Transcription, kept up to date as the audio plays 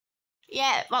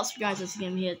Yeah, lots of guys are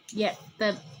him here. Yeah,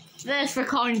 this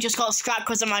recording just got scrapped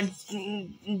because of my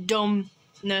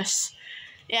dumbness.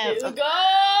 Yeah, Here we go.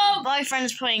 My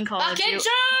boyfriend's playing Call of Duty. Back into.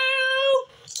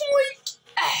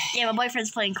 Yeah, my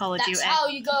boyfriend's playing Call of Duty. That's how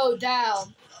you go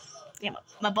down. Yeah,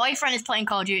 my boyfriend is playing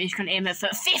Call of Duty. He's going to aim it for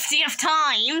the 50th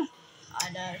time. I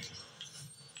know.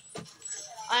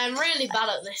 I am really bad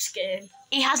at this game.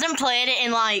 He hasn't played it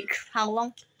in like how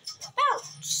long? About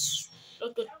a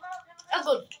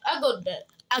good bit.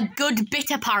 A good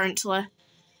bit, apparently.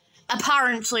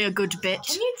 Apparently, a good bit.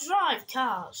 Can you drive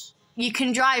cars? You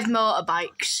can drive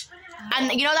motorbikes,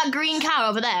 and you know that green car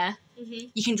over there.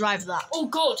 You can drive that. Oh,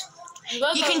 good.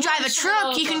 You can drive a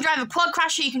truck. You can drive a quad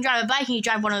crasher. You can drive a bike, and you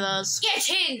drive one of those. Get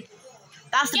in.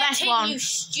 That's the best one. You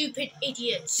stupid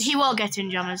idiots. He will get in,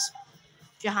 James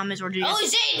Rodriguez. Oh,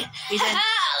 he's in. He's in.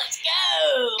 Let's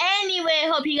go. Anyway,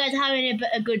 hope you guys are having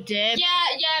a good day. Yeah.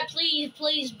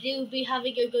 Please do be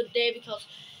having a good day because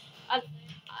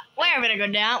we're having a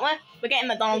good day, aren't we? We're getting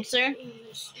McDonald's soon.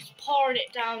 It's pouring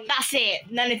it down. That's it.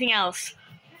 Nothing else.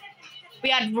 We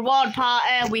had reward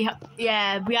party. We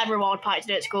had reward party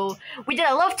today at school. We did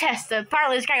a love test.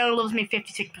 Apparently, this guy only loves me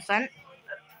 56%.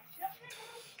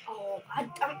 Oh,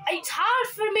 it's hard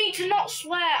for me to not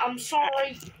swear. I'm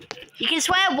sorry. You can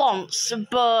swear once,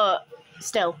 but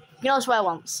still, you can only swear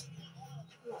once.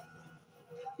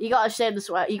 You gotta say the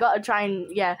swear. You gotta try and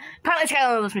Apparently, this guy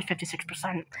only loves me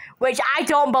 56%, which I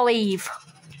don't believe.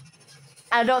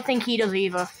 I don't think he does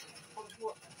either.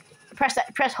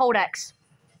 Press hold X.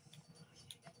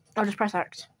 Or just press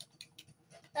X.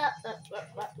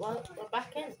 We're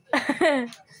back in.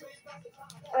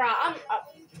 Right,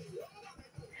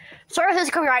 Sorry if this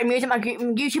is copyright music. My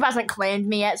YouTube hasn't claimed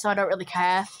me yet, so I don't really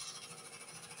care.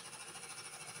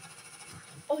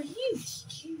 Oh, you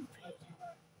stupid.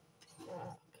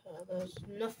 Okay, there's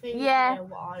nothing Yeah.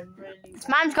 what I really... This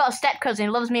man's got a step cousin. He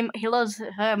loves me. He loves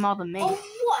her more than me. Oh,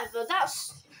 whatever.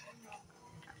 That's...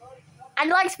 And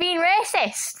he likes being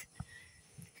racist.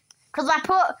 Because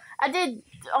I did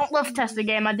love test the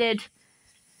game. I did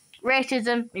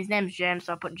racism. His name's James,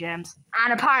 so I put James.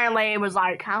 And apparently it was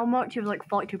like, how much? It was like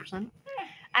 42%.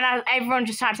 And everyone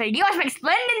just started saying, you guys make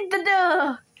splendid to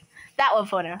do. That was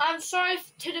funny. I'm sorry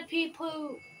to the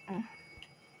people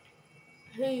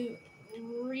who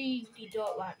really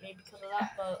don't like me because of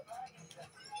that, but...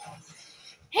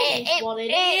 It is what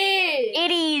it is.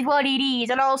 It is what it is.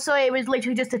 And also, it was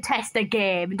literally just to test the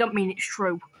game. It don't mean it's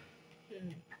true.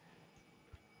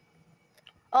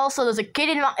 Also, there's a kid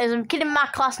in my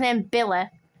class named Billy,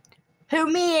 who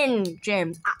me and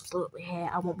James absolutely hate.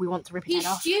 We want to rip his He's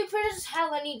head off. stupid as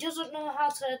hell and he doesn't know how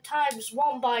to times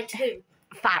 1 by 2.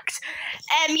 Facts.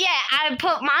 I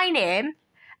put my name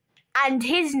and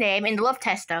his name in the love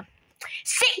tester.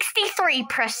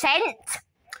 63%.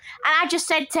 And I just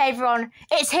said to everyone,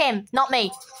 it's him, not me.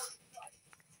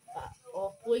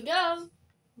 Off we go.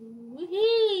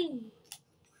 Wee-hee.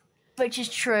 Which is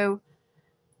true.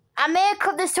 I may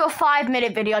cut this to a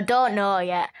 5-minute video, I don't know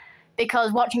yet.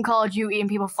 Because watching Call of Duty and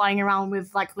people flying around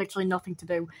with like literally nothing to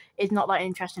do is not that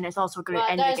interesting. It's also going to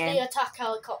end the game. There's the attack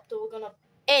helicopter. We're going to...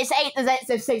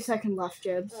 There's 6 seconds left,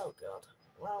 James. Oh, God.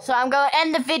 Well, so I'm going to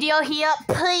end the video here,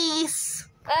 please.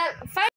 Thank